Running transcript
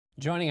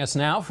Joining us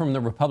now from the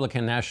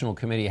Republican National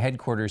Committee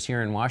headquarters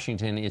here in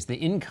Washington is the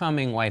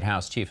incoming White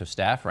House Chief of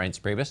Staff,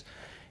 Reince Priebus.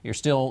 You're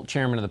still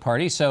chairman of the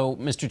party. So,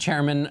 Mr.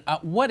 Chairman,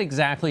 what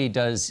exactly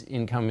does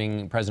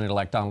incoming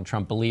President-elect Donald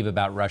Trump believe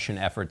about Russian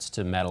efforts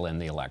to meddle in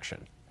the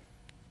election?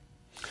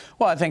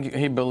 Well, I think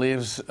he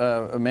believes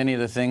many of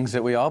the things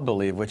that we all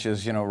believe, which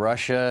is,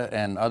 Russia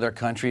and other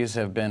countries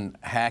have been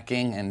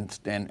hacking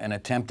and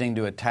attempting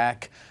to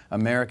attack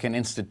American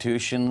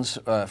institutions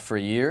for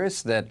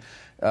years, that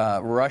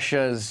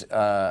Russia's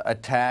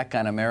attack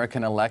on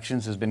American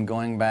elections has been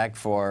going back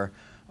for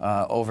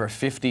over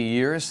 50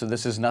 years, so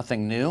this is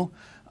nothing new.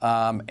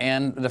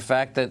 And the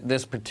fact that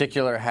this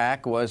particular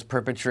hack was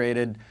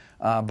perpetrated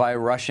by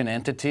Russian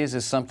entities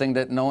is something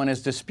that no one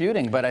is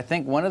disputing. But I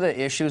think one of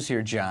the issues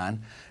here,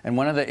 John, and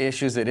one of the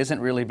issues that isn't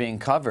really being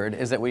covered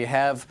is that we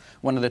have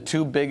one of the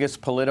two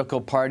biggest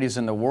political parties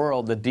in the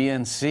world, the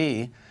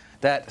DNC,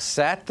 that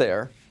sat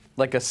there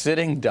like a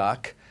sitting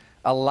duck,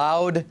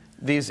 allowed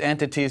these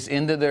entities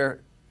into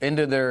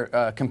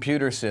their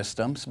computer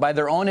systems. By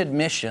their own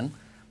admission,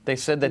 they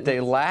said that they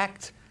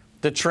lacked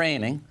the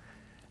training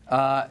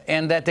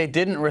and that they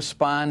didn't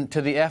respond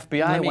to the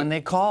FBI when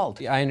they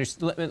called. I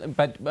understand,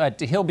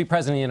 but he'll be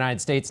president of the United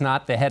States,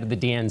 not the head of the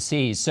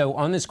DNC. So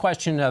on this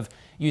question of,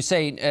 you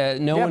say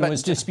no one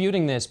was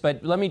disputing this,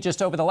 but let me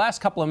just, over the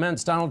last couple of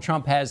months, Donald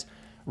Trump has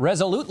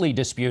resolutely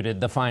disputed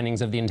the findings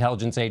of the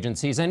intelligence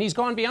agencies, and he's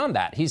gone beyond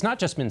that. He's not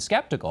just been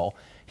skeptical.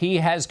 He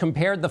has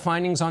compared the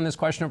findings on this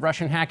question of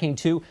Russian hacking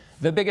to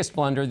the biggest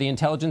blunder the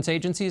intelligence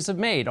agencies have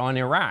made on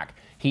Iraq.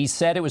 He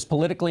said it was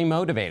politically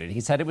motivated. He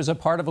said it was a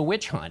part of a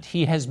witch hunt.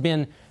 He has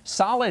been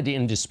solid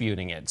in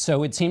disputing it.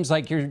 So it seems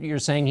like you're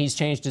saying he's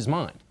changed his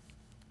mind.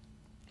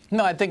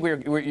 No, I think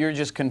you're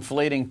just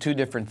conflating two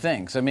different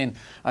things. I mean,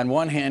 on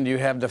one hand, you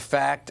have the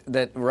fact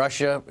that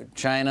Russia,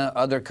 China,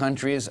 other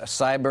countries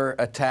cyber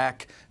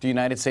attack the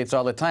United States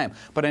all the time.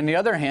 But on the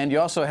other hand,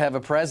 you also have a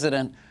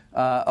President,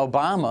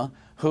 Obama,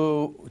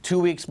 who 2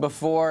 weeks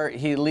before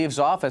he leaves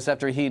office,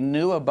 after he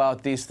knew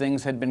about these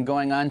things had been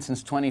going on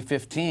since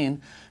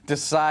 2015,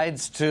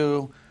 decides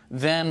to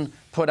then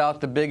put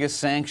out the biggest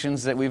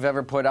sanctions that we've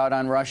ever put out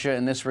on Russia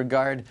in this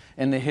regard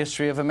in the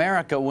history of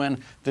America.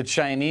 When the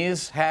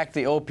Chinese hacked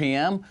the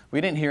OPM,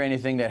 we didn't hear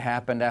anything that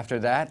happened after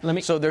that.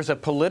 So there's a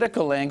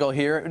political angle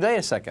here. Wait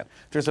a second.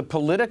 There's a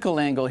political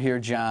angle here,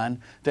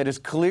 John, that is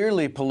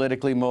clearly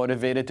politically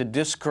motivated to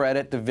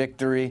discredit the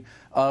victory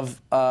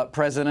of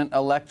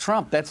President-elect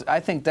Trump. I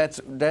think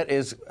that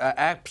is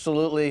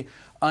absolutely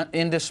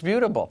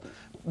indisputable.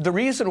 The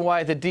reason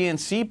why the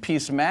DNC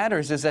piece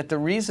matters is that the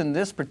reason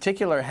this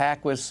particular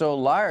hack was so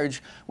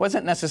large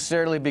wasn't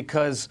necessarily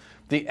because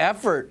the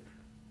effort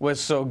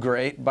was so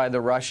great by the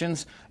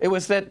Russians. It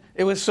was that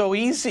it was so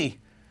easy.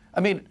 I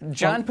mean,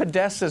 John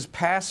Podesta's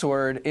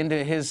password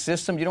into his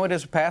system, you know what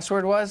his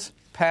password was?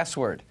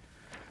 Password.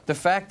 The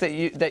fact that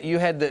you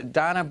had the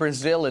Donna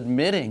Brazile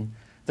admitting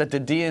that the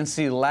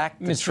DNC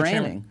lacked the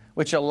training,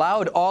 which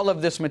allowed all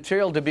of this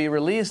material to be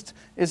released,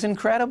 is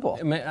incredible.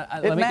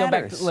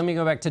 Let me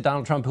go back to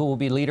Donald Trump, who will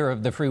be leader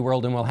of the free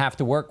world and will have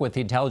to work with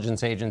the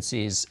intelligence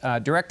agencies.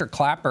 Director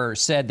Clapper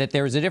said that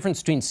there is a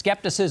difference between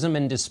skepticism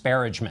and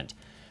disparagement.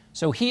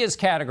 So he has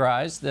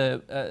categorized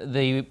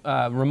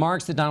the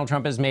remarks that Donald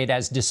Trump has made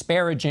as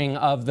disparaging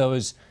of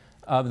those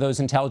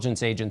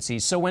intelligence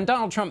agencies. So when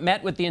Donald Trump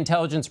met with the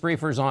intelligence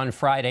briefers on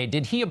Friday,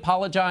 did he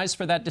apologize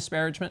for that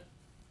disparagement?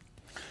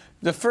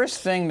 The first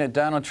thing that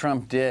Donald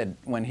Trump did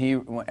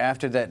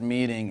after that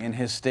meeting in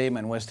his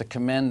statement was to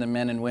commend the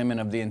men and women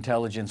of the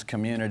intelligence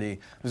community. It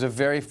was the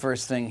very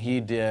first thing he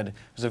did. It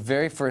was the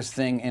very first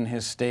thing in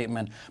his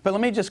statement. But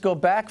let me just go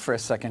back for a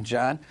second,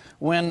 John.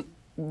 When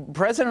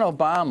President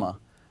Obama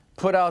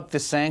put out the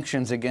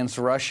sanctions against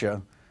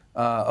Russia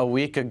a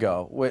week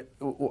ago,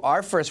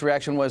 our first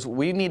reaction was,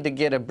 we need to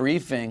get a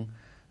briefing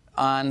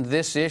on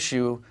this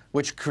issue,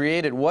 what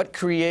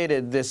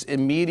created this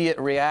immediate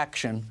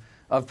reaction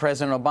of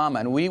President Obama.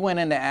 And we went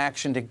into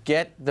action to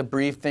get the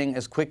briefing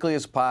as quickly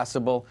as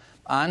possible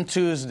on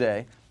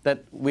Tuesday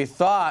that we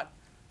thought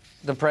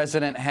the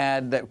president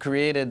had, that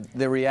created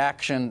the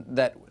reaction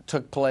that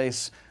took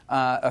place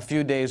a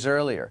few days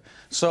earlier.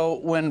 So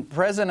when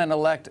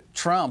President-elect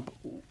Trump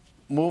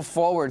moved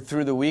forward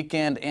through the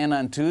weekend and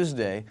on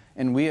Tuesday,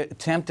 and we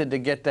attempted to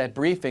get that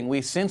briefing,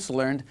 we since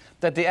learned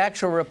that the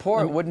actual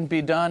report wouldn't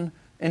be done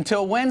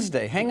until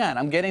Wednesday. Hang on,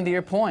 I'm getting to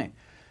your point.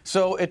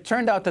 So it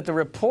turned out that the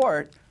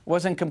report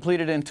wasn't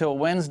completed until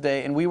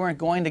Wednesday, and we weren't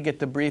going to get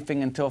the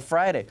briefing until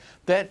Friday.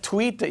 That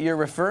tweet that you're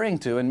referring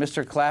to, and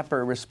Mr.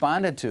 Clapper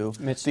responded to,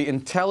 the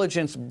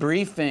intelligence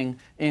briefing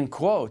in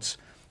quotes,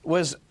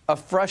 was a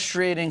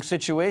frustrating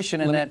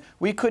situation in that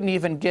we couldn't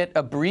even get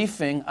a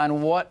briefing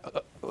on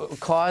what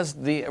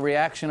caused the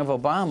reaction of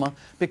Obama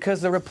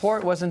because the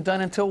report wasn't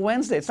done until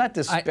Wednesday. It's not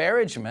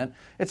disparagement.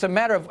 It's a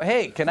matter of,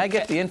 hey, can I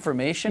get the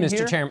information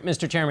here?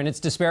 Mr. Chairman, it's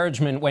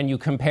disparagement when you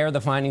compare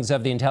the findings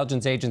of the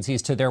intelligence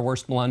agencies to their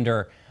worst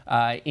blunder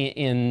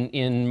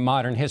in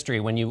modern history.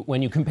 When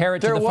you compare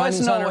it to the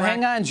findings on Iraq,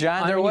 hang on,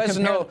 John. There was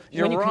no.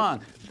 You're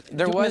wrong.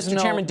 There was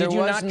Mr. Chairman, did you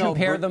not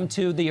compare them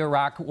to the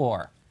Iraq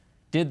War?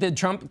 Did the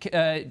Trump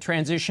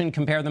transition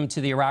compare them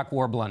to the Iraq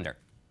War blunder?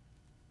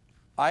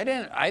 I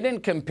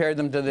didn't compare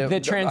them to the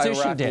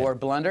transition Iraq War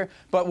blunder,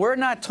 but we're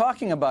not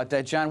talking about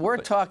that, John. We're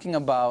talking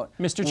about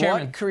Mr.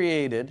 Chairman, what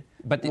created.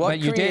 But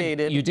you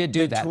did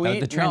do that.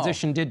 The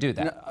transition did do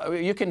that. No,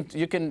 you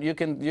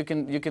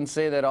can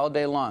say that all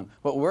day long.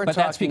 What we're talking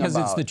about, that's because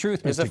it's the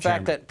truth, Mr. is the Chairman.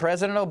 fact that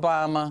President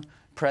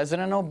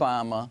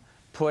Obama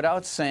put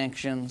out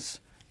sanctions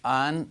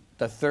on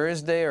the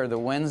Thursday or the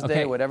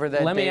Wednesday, whatever that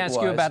date was. Let me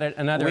ask you about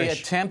another issue. We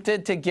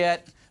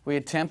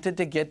attempted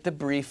to get the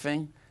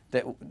briefing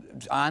that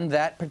on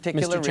that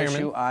particular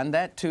issue on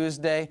that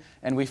Tuesday,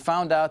 and we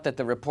found out that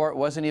the report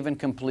wasn't even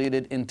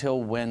completed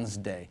until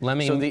Wednesday.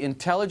 So the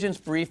intelligence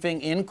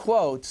briefing, in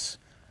quotes,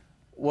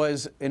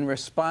 was in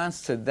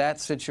response to that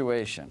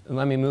situation.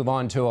 Let me move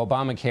on to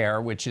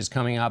Obamacare, which is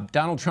coming up.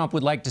 Donald Trump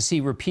would like to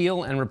see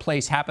repeal and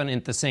replace happen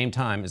at the same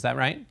time. Is that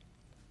right?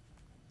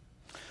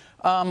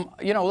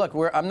 You know, look,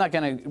 I'm not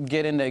going to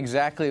get into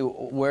exactly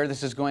where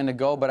this is going to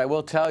go, but I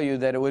will tell you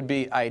that it would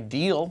be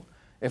ideal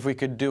if we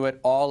could do it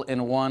all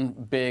in one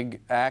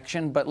big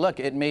action. But look,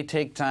 it may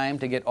take time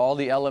to get all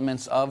the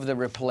elements of the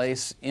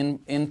replace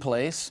in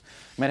place.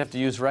 Might have to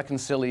use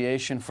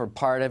reconciliation for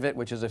part of it,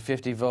 which is a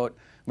 50-vote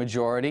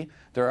majority.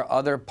 There are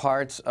other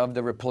parts of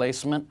the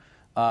replacement,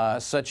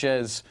 such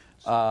as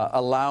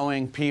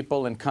allowing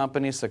people and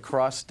companies to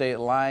cross state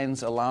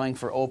lines, allowing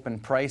for open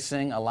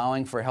pricing,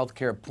 allowing for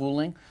healthcare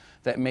pooling,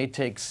 that may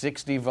take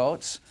 60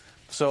 votes.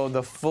 So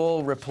the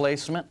full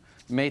replacement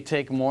may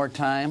take more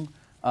time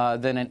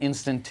than an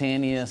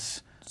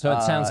instantaneous So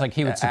it sounds like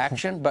he would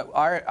action. But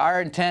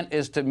our intent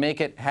is to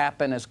make it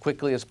happen as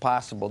quickly as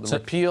possible. The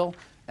repeal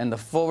and the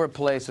full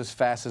replace as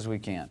fast as we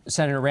can.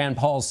 Senator Rand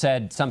Paul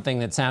said something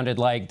that sounded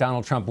like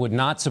Donald Trump would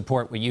not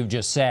support what you've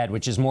just said,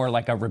 which is more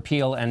like a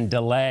repeal and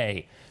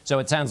delay. So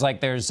it sounds like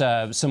there's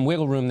some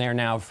wiggle room there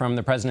now from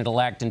the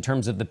president-elect in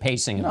terms of the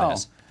pacing of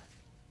this.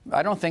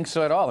 I don't think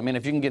so at all. I mean,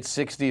 if you can get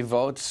 60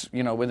 votes,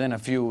 you know, within a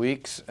few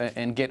weeks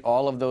and get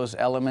all of those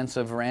elements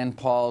of Rand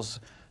Paul's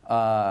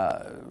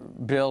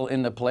bill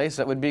into place,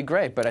 that would be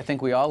great. But I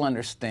think we all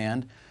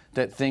understand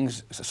that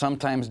things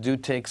sometimes do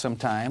take some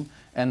time,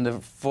 and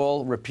the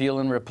full repeal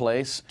and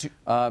replace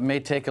may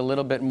take a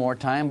little bit more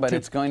time, but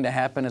it's going to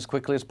happen as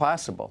quickly as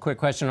possible. Quick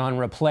question on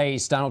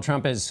replace. Donald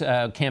Trump has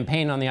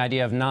campaigned on the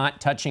idea of not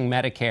touching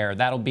Medicare.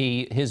 That'll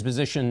be his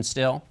position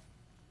still?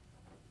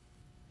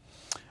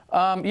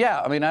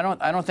 Yeah, I mean,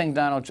 I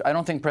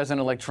don't think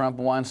President-elect Trump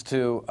wants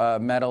to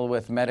meddle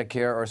with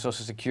Medicare or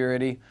Social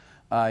Security.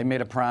 He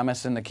made a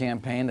promise in the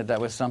campaign that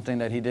that was something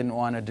that he didn't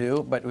want to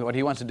do. But what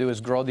he wants to do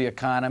is grow the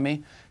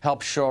economy,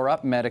 help shore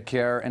up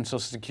Medicare and Social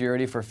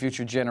Security for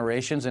future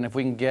generations. And if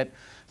we can get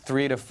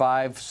 3 to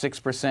 5,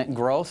 6%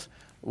 growth,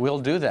 we'll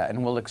do that.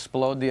 And we'll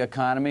explode the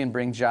economy and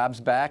bring jobs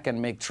back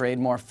and make trade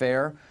more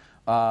fair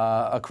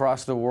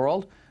across the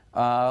world,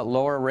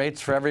 lower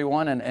rates for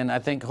everyone, and I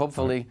think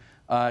hopefully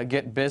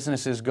get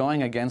businesses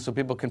going again so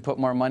people can put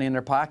more money in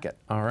their pocket.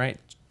 All right.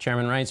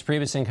 Chairman Reince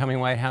Priebus, incoming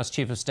White House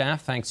Chief of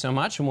Staff, thanks so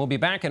much. And we'll be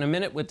back in a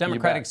minute with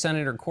Democratic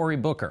Senator Cory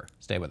Booker.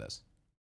 Stay with us.